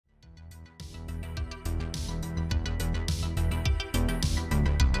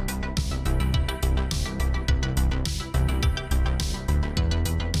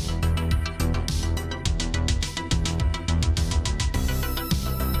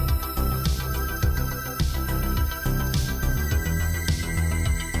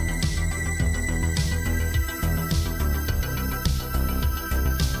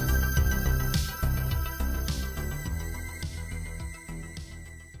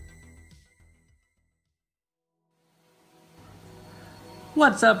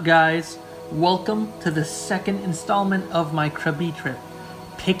What's up, guys? Welcome to the second installment of my Krabi trip,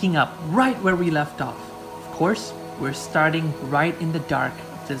 picking up right where we left off. Of course, we're starting right in the dark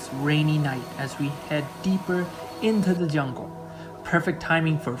this rainy night as we head deeper into the jungle. Perfect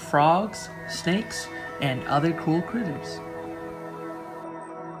timing for frogs, snakes, and other cool critters.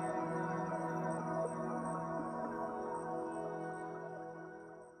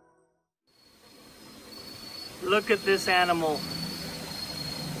 Look at this animal.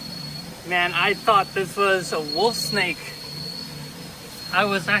 Man, I thought this was a wolf snake. I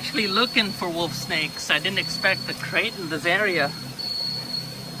was actually looking for wolf snakes. I didn't expect the krait in this area.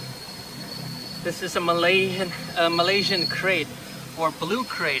 This is a Malaysian krait, or blue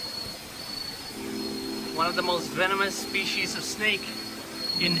krait. One of the most venomous species of snake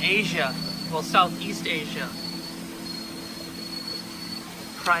in Asia, well, Southeast Asia.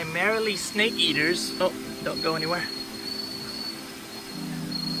 Primarily snake eaters. Oh, don't go anywhere.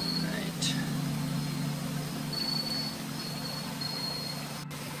 Right.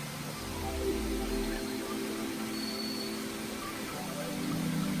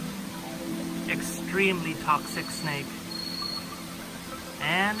 Extremely toxic snake.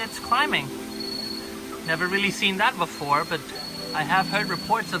 And it's climbing. Never really seen that before, but I have heard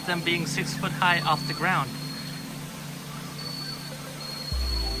reports of them being 6 foot high off the ground.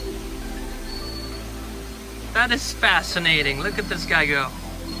 That is fascinating. Look at this guy go.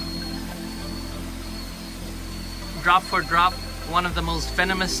 Drop for drop, one of the most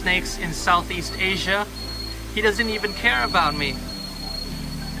venomous snakes in Southeast Asia. He doesn't even care about me.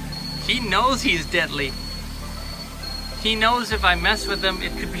 He knows he's deadly. He knows if I mess with him,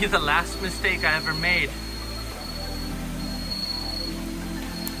 it could be the last mistake I ever made.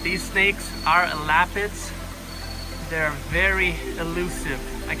 These snakes are elapids. They're very elusive.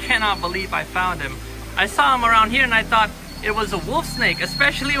 I cannot believe I found him. I saw him around here and I thought it was a wolf snake,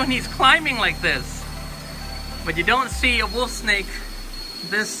 especially when he's climbing like this. But you don't see a wolf snake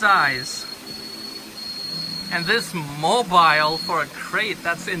this size. And this mobile for a krait,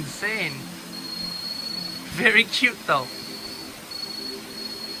 that's insane. Very cute though.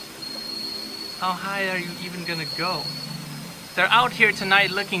 How high are you even gonna go? They're out here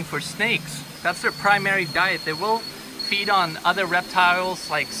tonight looking for snakes. That's their primary diet. They will feed on other reptiles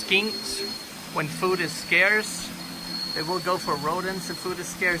like skinks. When food is scarce, they will go for rodents if food is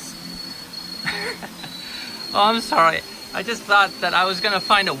scarce. Oh, I'm sorry. I just thought that I was gonna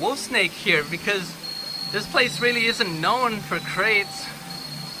find a wolf snake here because this place really isn't known for kraits.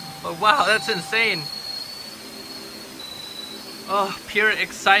 But wow, that's insane. Oh, pure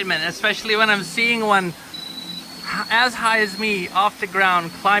excitement, especially when I'm seeing one as high as me off the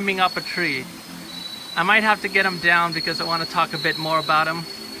ground climbing up a tree. I might have to get him down because I want to talk a bit more about him.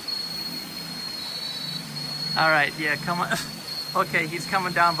 Alright, yeah, come on. Okay, he's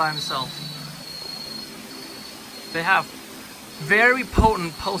coming down by himself. They have very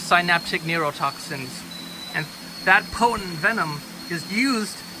potent postsynaptic neurotoxins, and that potent venom is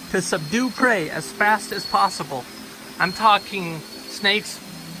used to subdue prey as fast as possible. I'm talking snakes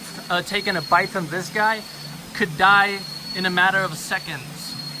taking a bite from this guy could die in a matter of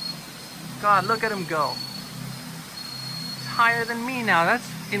seconds. God, look at him go. He's higher than me now. That's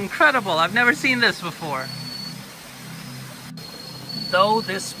incredible. I've never seen this before. Though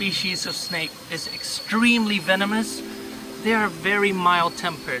this species of snake is extremely venomous, they are very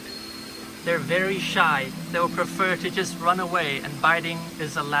mild-tempered. They're very shy. They'll prefer to just run away, and biting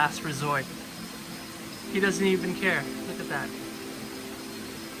is a last resort. He doesn't even care. Look at that.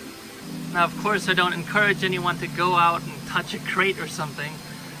 Now, of course, I don't encourage anyone to go out and touch a krait or something,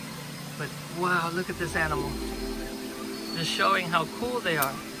 but wow, look at this animal. Just showing how cool they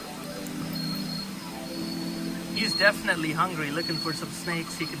are. He's definitely hungry, looking for some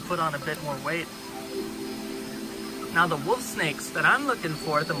snakes he can put on a bit more weight. Now the wolf snakes that I'm looking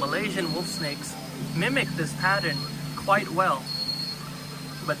for, the Malaysian wolf snakes, mimic this pattern quite well.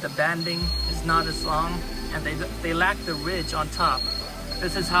 But the banding is not as long, and they lack the ridge on top.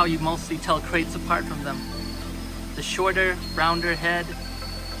 This is how you mostly tell kraits apart from them. The shorter, rounder head,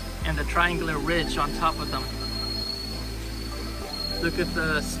 and the triangular ridge on top of them. Look at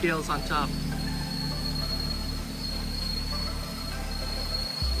the scales on top.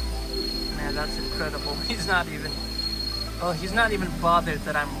 Man, that's incredible. He's not even bothered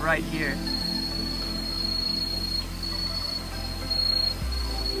that I'm right here.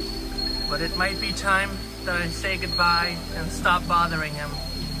 But it might be time that I say goodbye and stop bothering him.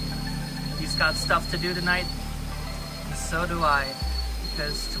 He's got stuff to do tonight, and so do I,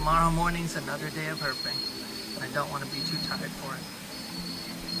 because tomorrow morning's another day of herping, and I don't want to be too tired for it.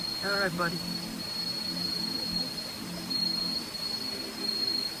 Alright, buddy.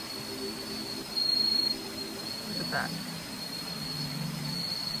 that.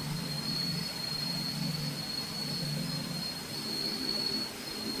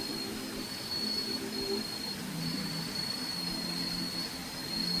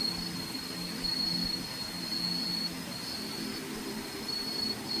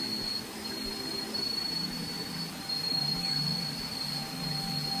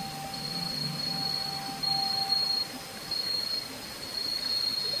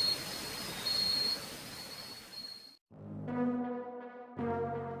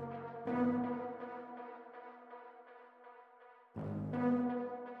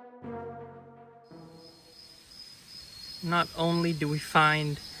 Not only do we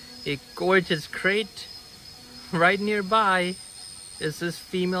find a gorgeous Krait, right nearby is this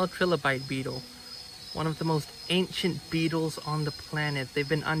female Kilobyte beetle. One of the most ancient beetles on the planet. They've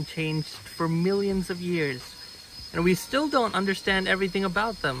been unchanged for millions of years, and we still don't understand everything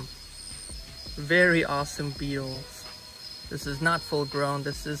about them. Very awesome beetles. This is not full grown,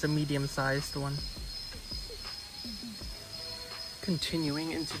 this is a medium-sized one.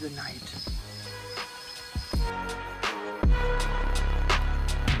 Continuing into the night.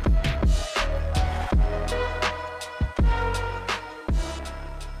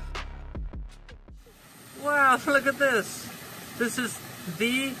 Wow, look at this. This is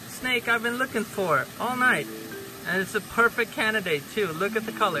the snake I've been looking for all night. And it's a perfect candidate too. Look at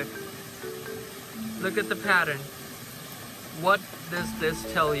the color. Look at the pattern. What does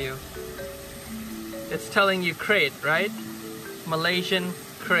this tell you? It's telling you Krait, right? Malaysian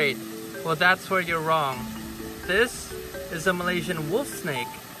Krait. Well, that's where you're wrong. This is a Malaysian wolf snake.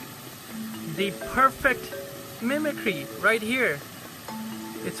 The perfect mimicry right here.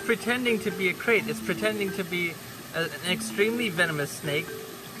 It's pretending to be a Krait. It's pretending to be an extremely venomous snake,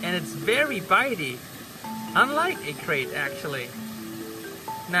 and it's very bitey, unlike a Krait actually.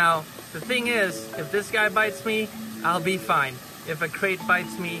 Now, the thing is, if this guy bites me, I'll be fine. If a Krait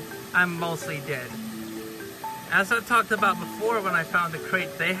bites me, I'm mostly dead. As I talked about before when I found the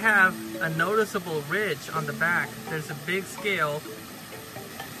Krait, they have a noticeable ridge on the back. There's a big scale.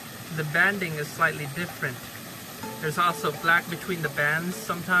 The banding is slightly different. There's also black between the bands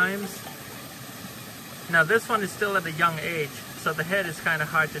sometimes. Now this one is still at a young age, so the head is kind of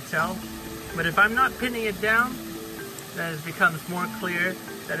hard to tell. But if I'm not pinning it down, then it becomes more clear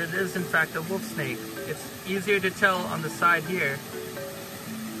that it is in fact a wolf snake. It's easier to tell on the side here.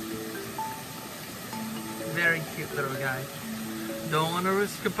 Very cute little guy. Don't want to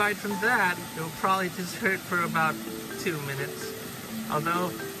risk a bite from that. It'll probably just hurt for about 2 minutes.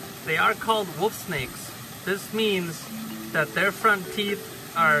 Although they are called wolf snakes. This means that their front teeth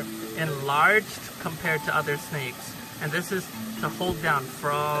are enlarged compared to other snakes. And this is to hold down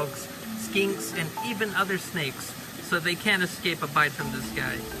frogs, skinks, and even other snakes, so they can't escape a bite from this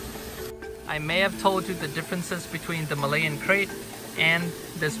guy. I may have told you the differences between the Malayan Krait and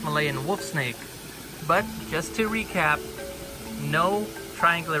this Malayan wolf snake. But just to recap, no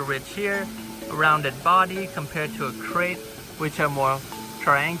triangular ridge here, a rounded body compared to a Krait, which are more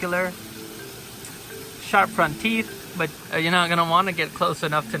triangular. Sharp front teeth, but you're not going to want to get close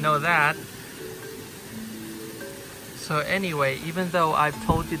enough to know that. So anyway, even though I've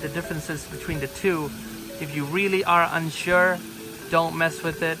told you the differences between the two, if you really are unsure, don't mess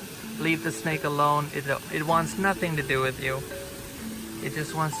with it. Leave the snake alone. It wants nothing to do with you. It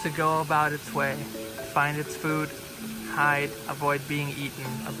just wants to go about its way, find its food, hide, avoid being eaten,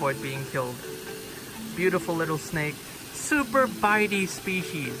 avoid being killed. Beautiful little snake. Super bitey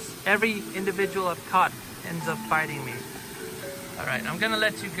species. Every individual I've caught ends up biting me. Alright, I'm gonna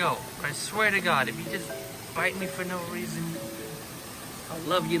let you go. I swear to God, if you just bite me for no reason, I'll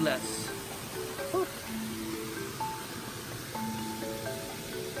love you less. Whew.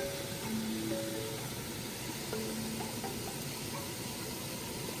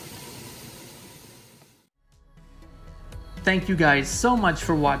 Thank you guys so much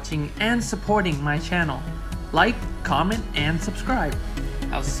for watching and supporting my channel. Like, comment, and subscribe.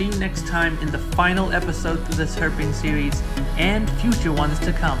 I'll see you next time in the final episode of this herping series and future ones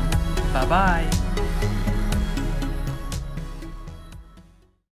to come. Bye bye.